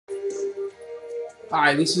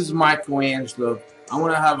Hi, this is Michelangelo. I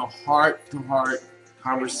want to have a heart-to-heart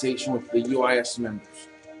conversation with the UIS members.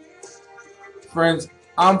 Friends,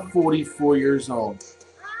 I'm 44 years old.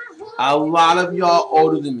 A lot of y'all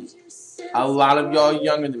older than me. A lot of y'all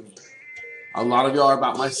younger than me. A lot of y'all are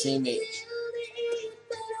about my same age.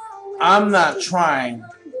 I'm not trying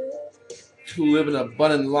to live an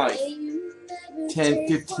abundant life 10,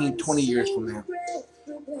 15, 20 years from now.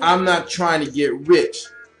 I'm not trying to get rich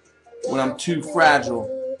when I'm too fragile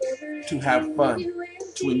to have fun,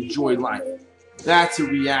 to enjoy life. That's a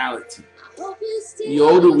reality. The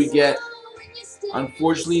older we get,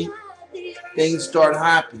 unfortunately, things start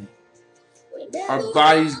happening. Our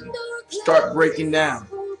bodies start breaking down.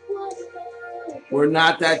 We're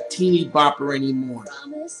not that teeny bopper anymore.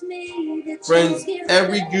 Friends,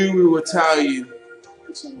 every guru will tell you,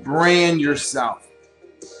 brand yourself.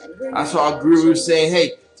 I saw a guru saying,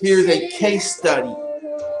 hey, here's a case study.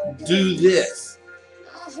 Do this.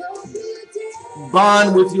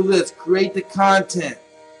 Bond with your list. Create the content.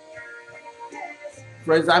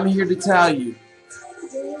 Friends, I'm here to tell you,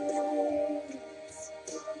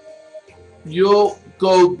 you'll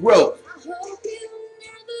go broke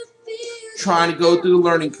trying to go through the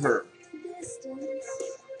learning curve.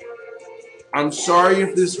 I'm sorry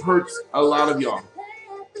if this hurts a lot of y'all,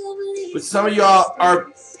 but some of y'all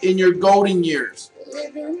are in your golden years,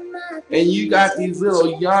 and you got these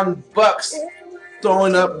little young bucks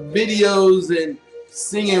throwing up videos and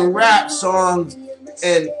singing rap songs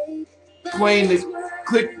and playing the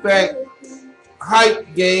clickbank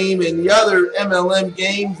hype game and the other MLM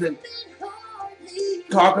games and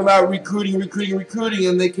talking about recruiting,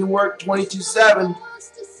 and they can work 22/7.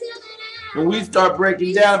 When we start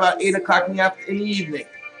breaking down about 8 o'clock in the evening,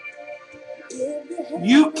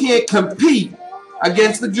 you can't compete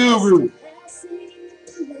against the guru.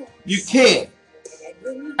 You can't.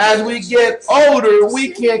 As we get older,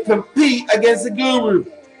 we can't compete against the guru.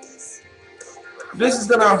 This is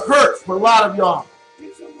going to hurt for a lot of y'all.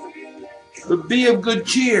 But be of good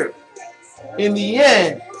cheer. In the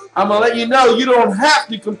end, I'm going to let you know you don't have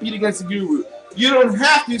to compete against the guru. You don't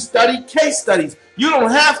have to study case studies. You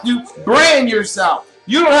don't have to brand yourself.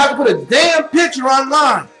 You don't have to put a damn picture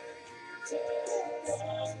online.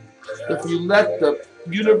 If you let the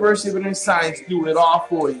University of Internet Science do it all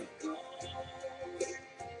for you.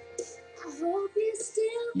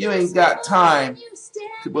 You ain't got time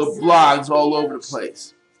to put blogs all over the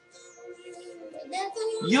place.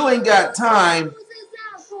 You ain't got time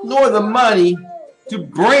nor the money to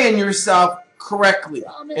brand yourself correctly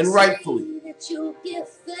and rightfully.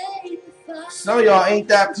 Some of y'all ain't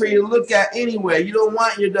that pretty to look at anyway. You don't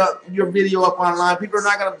want your video up online. People are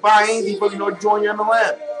not going to buy anything for you to join your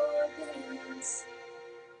MLM.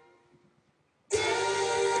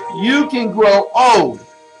 You can grow old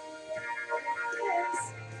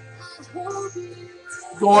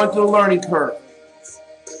going through the learning curve.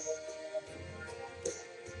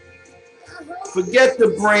 Forget the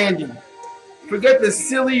branding. Forget the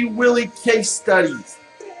silly willy case studies.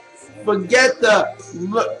 Forget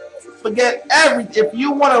everything. If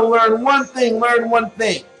you want to learn one thing, learn one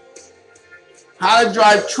thing. How to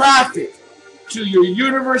drive traffic to your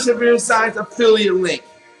University of Internet Science affiliate link.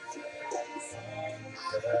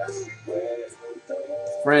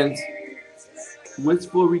 Friends,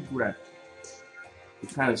 wistful regret. The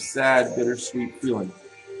kind of sad, bittersweet feeling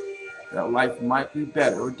that life might be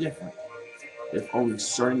better or different if only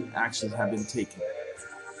certain actions have been taken.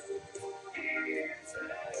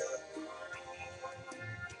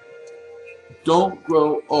 Don't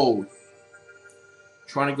grow old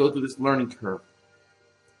trying to go through this learning curve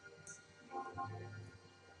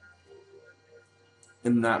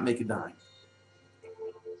and not make a dime.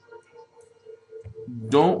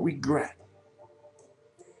 Don't regret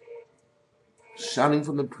shouting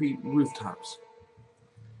from the rooftops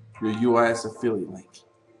your UIS affiliate link.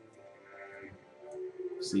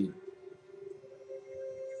 See,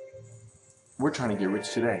 we're trying to get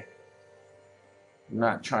rich today. We're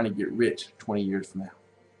not trying to get rich 20 years from now.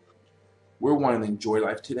 We're wanting to enjoy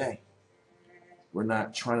life today. We're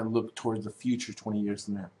not trying to look towards the future 20 years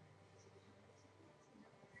from now.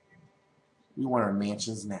 We want our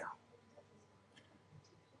mansions now.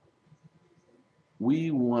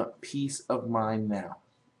 We want peace of mind now.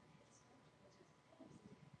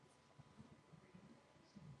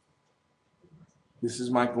 This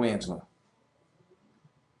is Michelangelo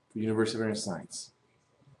for University of Internet Science.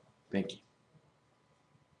 Thank you.